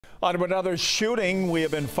On to another shooting we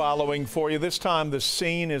have been following for you. This time the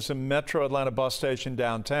scene is a Metro Atlanta bus station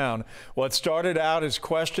downtown. What started out as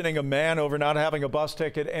questioning a man over not having a bus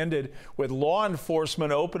ticket ended with law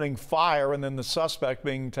enforcement opening fire and then the suspect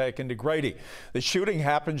being taken to Grady. The shooting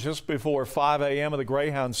happened just before 5 a.m. at the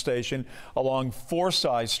Greyhound station along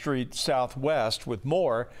Forsyth Street Southwest. With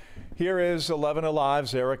more, here is 11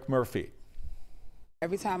 Alive's Eric Murphy.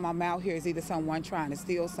 Every time I'm out here, it's either someone trying to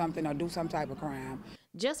steal something or do some type of crime.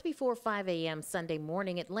 Just before 5 a.m. Sunday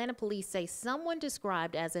morning, Atlanta police say someone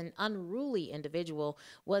described as an unruly individual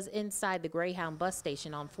was inside the Greyhound bus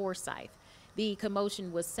station on Forsyth. The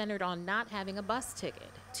commotion was centered on not having a bus ticket.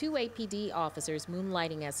 Two APD officers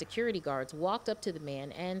moonlighting as security guards walked up to the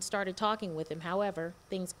man and started talking with him. However,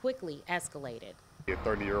 things quickly escalated. A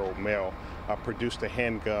 30-year-old male produced a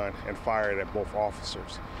handgun and fired at both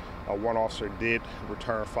officers. One officer did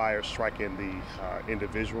return fire, striking the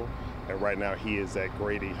individual, and right now he is at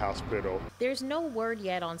Grady Hospital. There's no word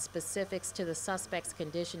yet on specifics to the suspect's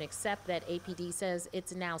condition, except that APD says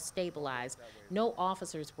it's now stabilized. No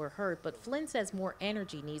officers were hurt, but Flynn says more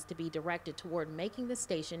energy needs to be directed toward making the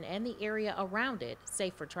station and the area around it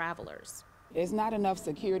safe for travelers. There's not enough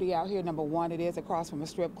security out here. Number one, it is across from a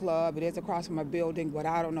strip club. It is across from a building, but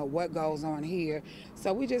I don't know what goes on here.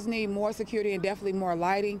 So we just need more security and definitely more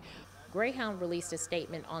lighting. Greyhound released a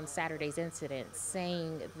statement on Saturday's incident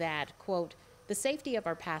saying that, quote, "The safety of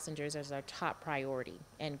our passengers is our top priority,"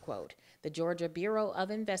 end quote. The Georgia Bureau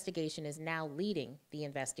of Investigation is now leading the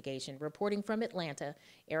investigation. Reporting from Atlanta,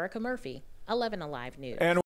 Erica Murphy, 11 Alive News.